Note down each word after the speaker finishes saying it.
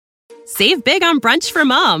Save big on brunch for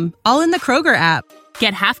mom, all in the Kroger app.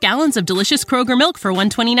 Get half gallons of delicious Kroger milk for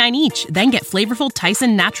 $1.29 each. Then get flavorful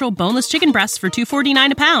Tyson natural boneless chicken breasts for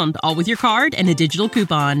 $2.49 a pound, all with your card and a digital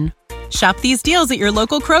coupon. Shop these deals at your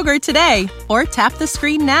local Kroger today, or tap the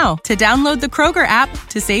screen now to download the Kroger app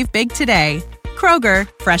to save big today. Kroger,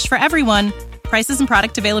 fresh for everyone. Prices and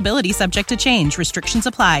product availability subject to change. Restrictions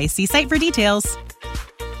apply. See site for details.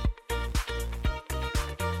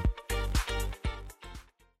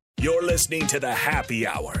 You're listening to The Happy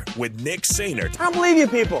Hour with Nick Sainert. I don't believe you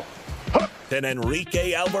people. And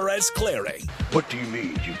Enrique Alvarez Clary. What do you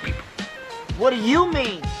mean, you people? What do you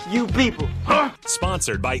mean, you people?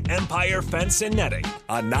 Sponsored by Empire Fence and Netting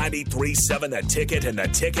on 93.7 The Ticket and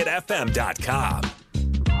theticketfm.com.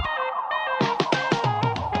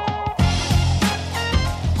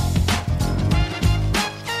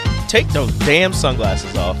 Take those damn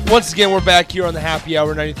sunglasses off. Once again, we're back here on the Happy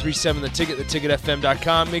Hour, 93.7 The Ticket,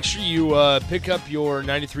 theticketfm.com. Make sure you pick up your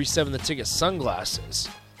 93.7 The Ticket sunglasses.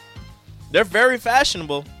 They're very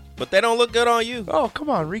fashionable, but they don't look good on you. Oh, come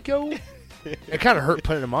on, Rico. It kind of hurt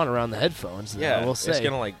putting them on around the headphones, though, I will say. It's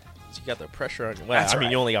kind of like you got the pressure on you. Well, That's I mean,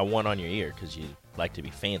 right. you only got one on your ear because you like to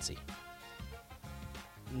be fancy.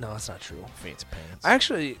 No, that's not true. Fancy pants.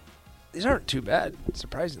 Actually, these aren't too bad,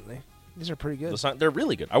 surprisingly. These are pretty good. They're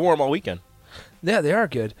really good. I wore them all weekend. Yeah, they are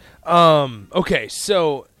good. Okay,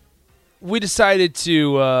 so we decided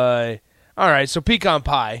to, all right, so pecan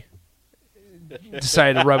pie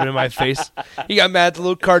decided to rub it in my face. He got mad at the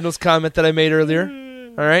little Cardinals comment that I made earlier.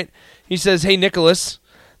 All right. He says, hey, Nicholas,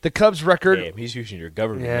 the Cubs record. Damn, he's using your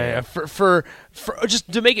government. Yeah, for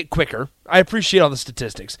just to make it quicker, I appreciate all the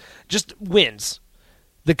statistics. Just wins.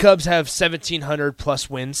 The Cubs have 1,700 plus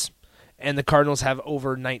wins, and the Cardinals have over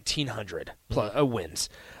 1,900 wins.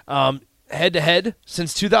 Head-to-head,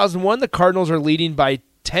 since 2001, the Cardinals are leading by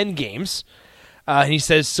 10 games. And he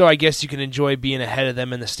says, so I guess you can enjoy being ahead of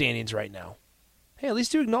them in the standings right now. Hey, at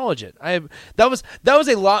least you acknowledge it. That was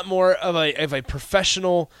a lot more of a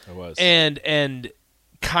professional and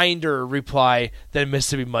kinder reply than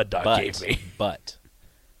Mississippi Mud Dog gave me. But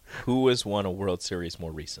who has won a World Series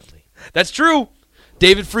more recently? That's true.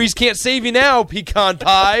 David Freese can't save you now, pecan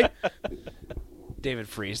pie. David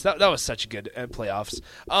Freese. That was such a good playoffs.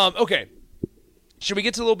 Okay. Should we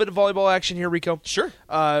get to a little bit of volleyball action here, Rico? Sure.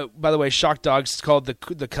 By the way, Shock Dogs called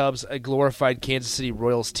the Cubs a glorified Kansas City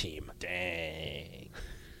Royals team. Dang.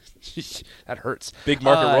 That hurts. Big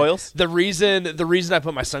market Royals? The reason I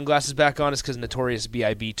put my sunglasses back on is because Notorious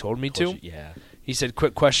B.I.B. told me to. Yeah. He said,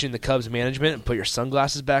 quit questioning the Cubs management and put your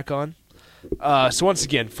sunglasses back on. So once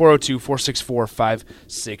again,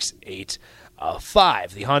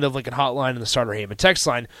 402-464-5685. The Honda of Lincoln hotline and the Starter Heyman text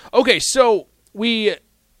line. Okay, so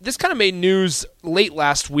this kind of made news late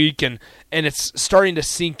last week, and it's starting to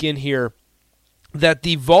sink in here that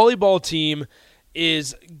the volleyball team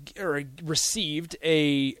received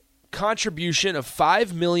a contribution of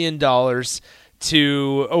 $5 million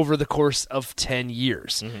to over the course of 10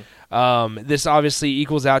 years. Mm-hmm. This obviously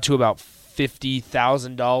equals out to about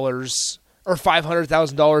 $50,000 or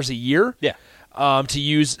 $500,000 a year. Yeah. To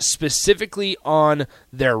use specifically on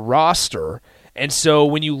their roster. And so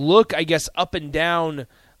when you look, I guess, up and down,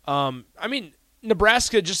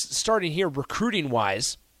 Nebraska just starting here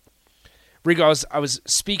recruiting-wise. Rico, I was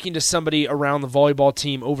speaking to somebody around the volleyball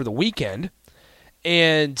team over the weekend,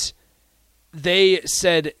 and they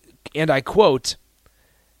said, and I quote,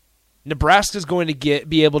 Nebraska's going to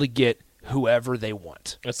be able to get whoever they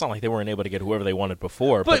want. It's not like they weren't able to get whoever they wanted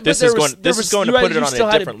before, but this is going to put it on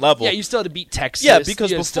a different level. Yeah, you still had to beat Texas. Yeah,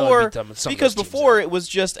 because before it was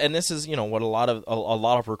just, and this is what a lot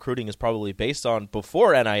of recruiting is probably based on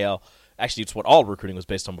before NIL. Actually, it's what all recruiting was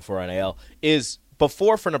based on before NIL. Is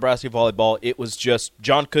before for Nebraska volleyball, it was just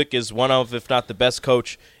John Cook is one of, if not the best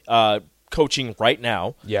coach coaching right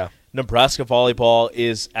now. Yeah. Nebraska volleyball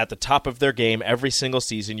is at the top of their game every single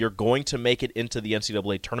season. You're going to make it into the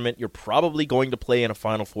NCAA tournament. You're probably going to play in a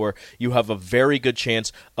Final Four. You have a very good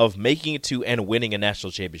chance of making it to and winning a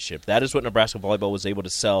national championship. That is what Nebraska volleyball was able to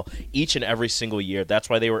sell each and every single year. That's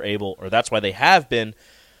why that's why they have been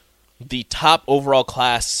the top overall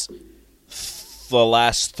class the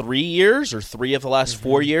last 3 years or 3 of the last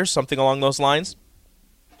 4 years, something along those lines.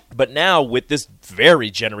 But now with this very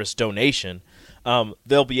generous donation,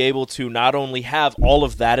 they'll be able to not only have all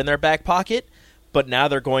of that in their back pocket, but now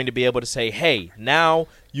they're going to be able to say, hey, now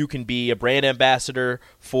you can be a brand ambassador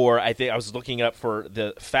for, I think I was looking up for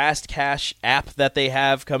the Fast Cash app that they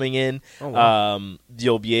have coming in. Oh, wow.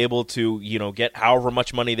 You'll be able to, get however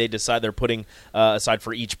much money they decide they're putting aside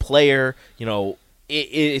for each player.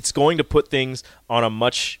 It's going to put things on a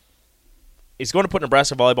much is going to put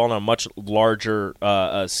Nebraska volleyball on a much larger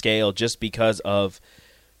scale just because of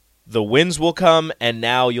the wins will come, and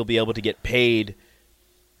now you'll be able to get paid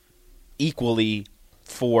equally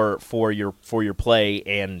for your play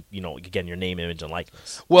and, again, your name, image, and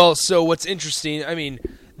likeness. Well, so what's interesting, I mean,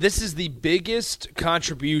 this is the biggest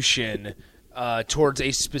contribution towards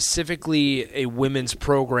specifically a women's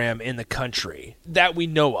program in the country that we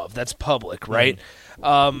know of. That's public, right?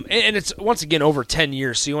 Mm-hmm. And it's, once again, over 10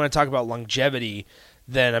 years. So you want to talk about longevity,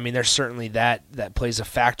 then, I mean, there's certainly that plays a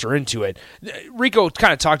factor into it. Rico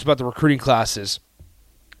kind of talked about the recruiting classes.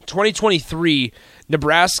 2023,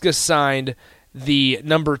 Nebraska signed the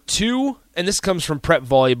number 2, and this comes from Prep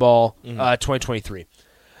Volleyball 2023.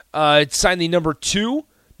 It signed the number 2,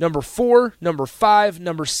 number 4, number 5,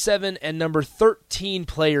 number 7, and number 13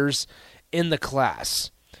 players in the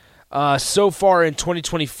class. So far in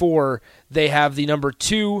 2024, they have the number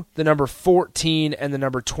 2, the number 14, and the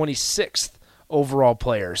number 26th overall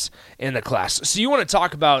players in the class. So you want to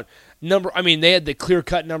talk about they had the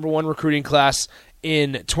clear-cut number 1 recruiting class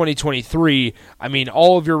in 2023. I mean,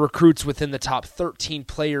 all of your recruits within the top 13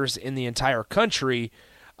 players in the entire country,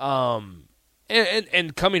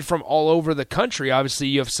 and coming from all over the country. Obviously,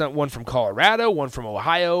 you have one from Colorado, one from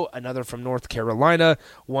Ohio, another from North Carolina,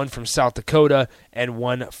 one from South Dakota, and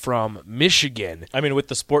one from Michigan. I mean, with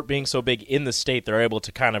the sport being so big in the state, they're able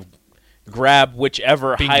to kind of grab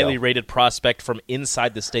whichever highly rated prospect from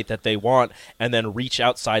inside the state that they want and then reach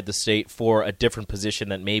outside the state for a different position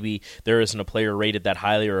that maybe there isn't a player rated that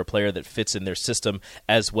highly or a player that fits in their system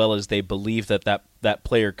as well as they believe that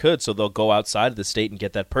player could. So they'll go outside of the state and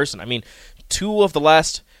get that person. I mean, 2 of the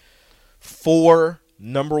last 4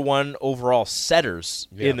 number 1 overall setters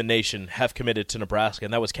in the nation have committed to Nebraska,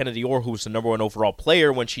 and that was Kennedy Orr, who was the number 1 overall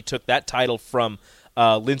player when she took that title from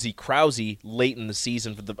Lindsey Krause late in the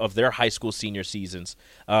season of their high school senior seasons.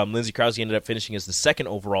 Lindsey Krause ended up finishing as the 2nd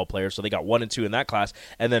overall player, so they got 1 and 2 in that class.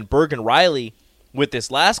 And then Bergen Riley, with this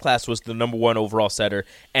last class, was the number 1 overall setter,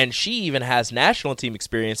 and she even has national team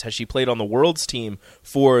experience as she played on the World's team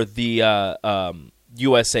for the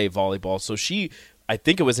USA Volleyball. So I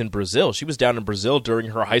think it was in Brazil. She was down in Brazil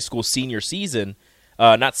during her high school senior season.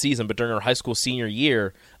 Not season, but during her high school senior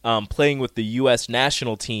year, playing with the U.S.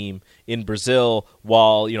 national team in Brazil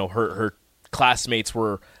while, her classmates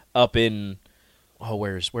were up in,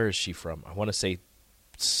 where is she from? I want to say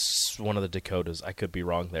one of the Dakotas. I could be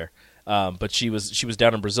wrong there. But she was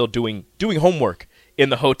down in Brazil doing homework in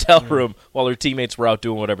the hotel room while her teammates were out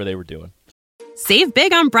doing whatever they were doing. Save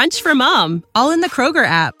big on brunch for mom, all in the Kroger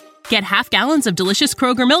app. Get half gallons of delicious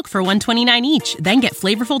Kroger milk for $1.29 each. Then get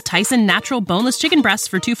flavorful Tyson natural boneless chicken breasts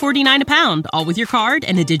for $2.49 a pound, all with your card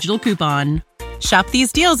and a digital coupon. Shop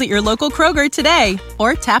these deals at your local Kroger today,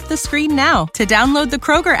 or tap the screen now to download the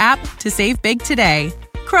Kroger app to save big today.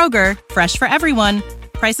 Kroger, fresh for everyone.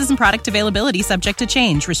 Prices and product availability subject to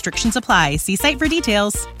change. Restrictions apply. See site for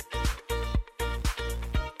details.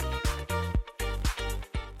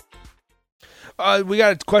 We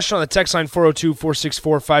got a question on the text line,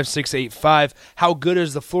 402-464-5685. How good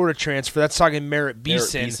is the Florida transfer? That's talking Merritt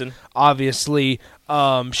Beeson. Obviously.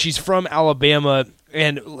 She's from Alabama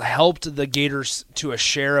and helped the Gators to a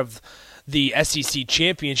share of the SEC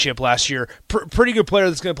championship last year. Pretty good player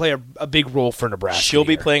that's going to play a big role for Nebraska. She'll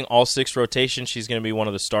be playing all 6 rotations. She's going to be one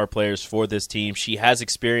of the star players for this team. She has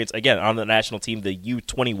experience, again, on the national team, the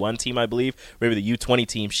U21 team, I believe, maybe the U20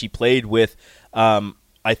 team. She played with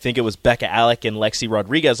I think it was Becca Alec and Lexi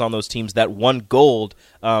Rodriguez on those teams that won gold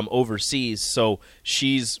overseas. So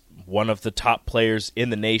she's one of the top players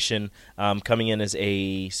in the nation, coming in as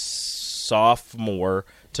a sophomore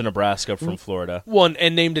to Nebraska from Florida. Won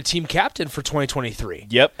and named a team captain for 2023.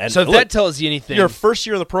 Yep. And so if that tells you anything. Your first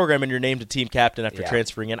year of the program and you're named a team captain after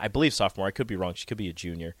transferring in. I believe sophomore. I could be wrong. She could be a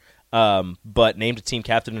junior. But named a team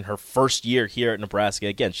captain in her first year here at Nebraska.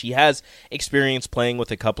 Again, she has experience playing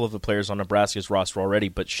with a couple of the players on Nebraska's roster already,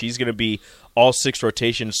 but she's going to be all 6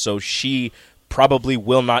 rotations, so she probably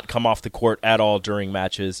will not come off the court at all during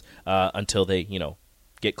matches until they,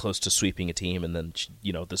 get close to sweeping a team, and then,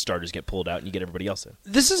 the starters get pulled out and you get everybody else in.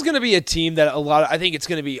 This is going to be a team that I think it's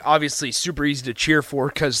going to be obviously super easy to cheer for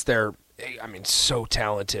because they're, so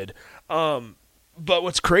talented. But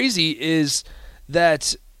what's crazy is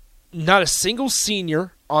that not a single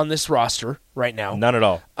senior on this roster right now. None at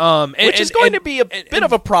all. Which is going to be a bit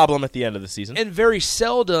of a problem at the end of the season. And very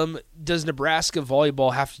seldom does Nebraska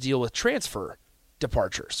volleyball have to deal with transfer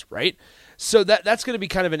departures, right? So that's going to be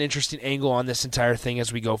kind of an interesting angle on this entire thing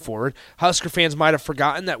as we go forward. Husker fans might have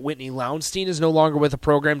forgotten that Whitney Lowenstein is no longer with the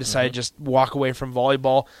program, decided to just walk away from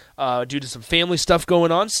volleyball due to some family stuff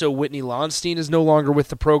going on. So Whitney Lowenstein is no longer with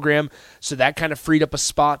the program. So that kind of freed up a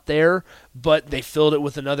spot there, but they filled it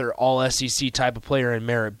with another all-SEC type of player in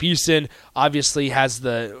Merritt Busen. Obviously has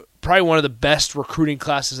probably one of the best recruiting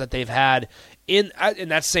classes that they've had, and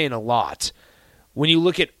that's saying a lot. When you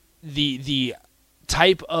look at the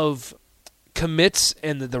type of commits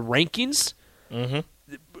and the rankings,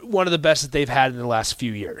 one of the best that they've had in the last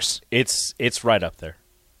few years. It's right up there.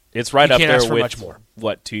 It's right up there ask for with much more.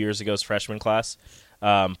 2 years ago's freshman class.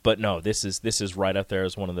 But no, this is right up there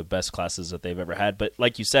as one of the best classes that they've ever had. But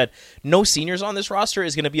like you said, no seniors on this roster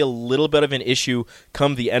is going to be a little bit of an issue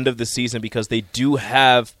come the end of the season because they do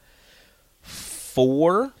have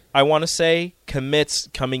 4, I want to say, commits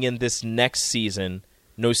coming in this next season.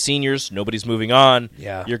 No seniors, nobody's moving on.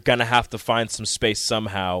 Yeah. You're going to have to find some space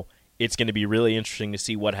somehow. It's going to be really interesting to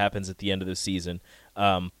see what happens at the end of the season.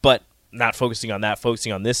 But not focusing on that,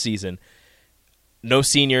 focusing on this season. No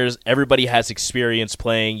seniors. Everybody has experience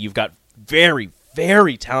playing. You've got very,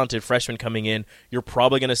 very talented freshmen coming in. You're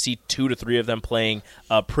probably going to see 2 to 3 of them playing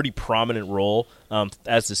a pretty prominent role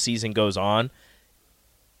as the season goes on.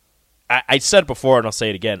 I said it before, and I'll say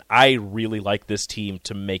it again. I really like this team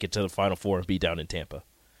to make it to the Final Four and be down in Tampa.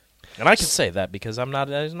 And I can say that because I'm not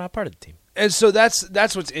part of the team. And so that's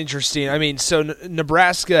what's interesting. I mean, so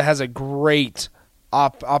Nebraska has a great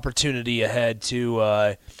opportunity ahead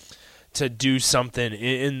to do something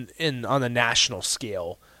in on the national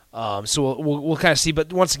scale. So we'll kind of see.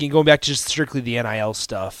 But once again, going back to just strictly the NIL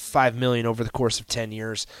stuff, $5 million over the course of 10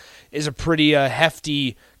 years is a pretty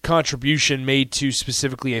hefty contribution made to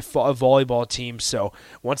specifically a volleyball team. So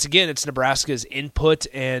once again, it's Nebraska's input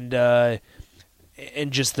and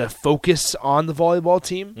just the focus on the volleyball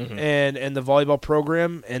team and the volleyball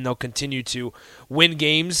program, and they'll continue to win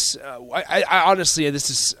games. I honestly, this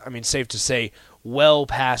is, safe to say, well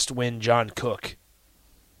past when John Cook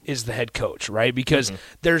is the head coach, right? Because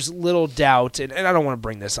there's little doubt, and I don't want to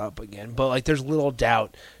bring this up again, but like there's little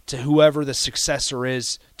doubt to whoever the successor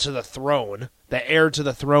is to the throne, the heir to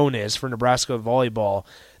the throne is for Nebraska volleyball,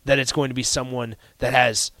 that it's going to be someone that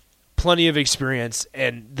has plenty of experience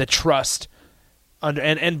and the trust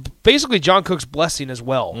and basically John Cook's blessing as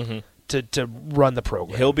well to run the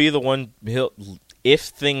program. He'll be the one. If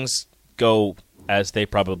things go as they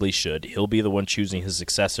probably should, he'll be the one choosing his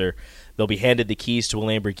successor. They'll be handed the keys to a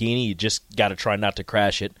Lamborghini. You just got to try not to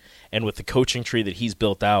crash it. And with the coaching tree that he's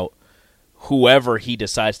built out, whoever he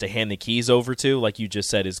decides to hand the keys over to, like you just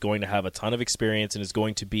said, is going to have a ton of experience and is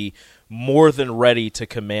going to be more than ready to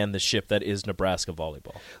command the ship that is Nebraska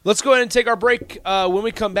volleyball. Let's go ahead and take our break. When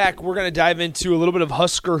we come back, we're going to dive into a little bit of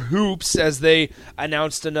Husker hoops as they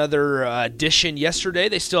announced another addition yesterday.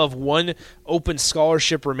 They still have one open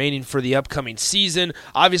scholarship remaining for the upcoming season.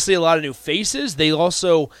 Obviously, a lot of new faces. They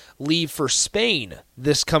also leave for Spain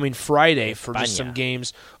this coming Friday for just some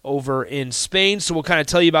games over in Spain. So we'll kind of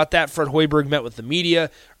tell you about that. Fred Hoiberg met with the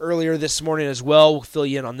media earlier this morning as well. We'll fill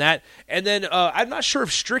you in on that. And then I'm not sure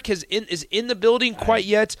if Strick is in the building quite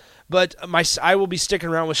yet, but I will be sticking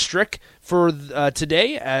around with Strick for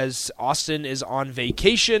today as Austin is on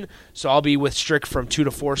vacation. So I'll be with Strick from 2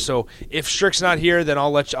 to 4. So if Strick's not here, then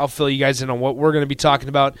I'll fill you guys in on what we're going to be talking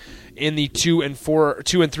about in the 2 and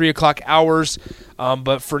 3 o'clock hours.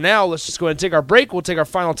 But for now, let's just go ahead and take our break. We'll take our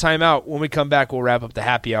final timeout. When we come back, we'll wrap up the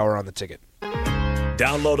happy hour on the Ticket.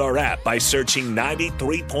 Download our app by searching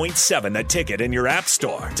 93.7 The Ticket in your app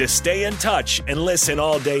store to stay in touch and listen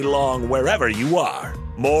all day long wherever you are.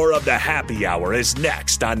 More of the happy hour is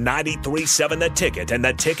next on 93.7 The Ticket and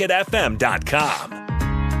theticketfm.com.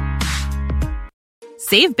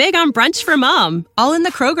 Save big on brunch for mom, all in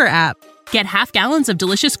the Kroger app. Get half gallons of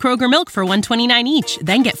delicious Kroger milk for $1.29 each.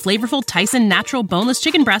 Then get flavorful Tyson natural boneless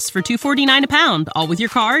chicken breasts for $2.49 a pound, all with your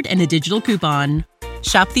card and a digital coupon.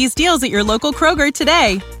 Shop these deals at your local Kroger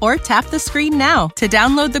today, or tap the screen now to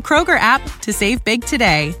download the Kroger app to save big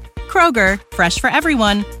today. Kroger, fresh for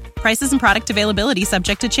everyone. Prices and product availability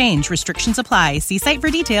subject to change. Restrictions apply. See site for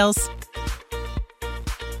details.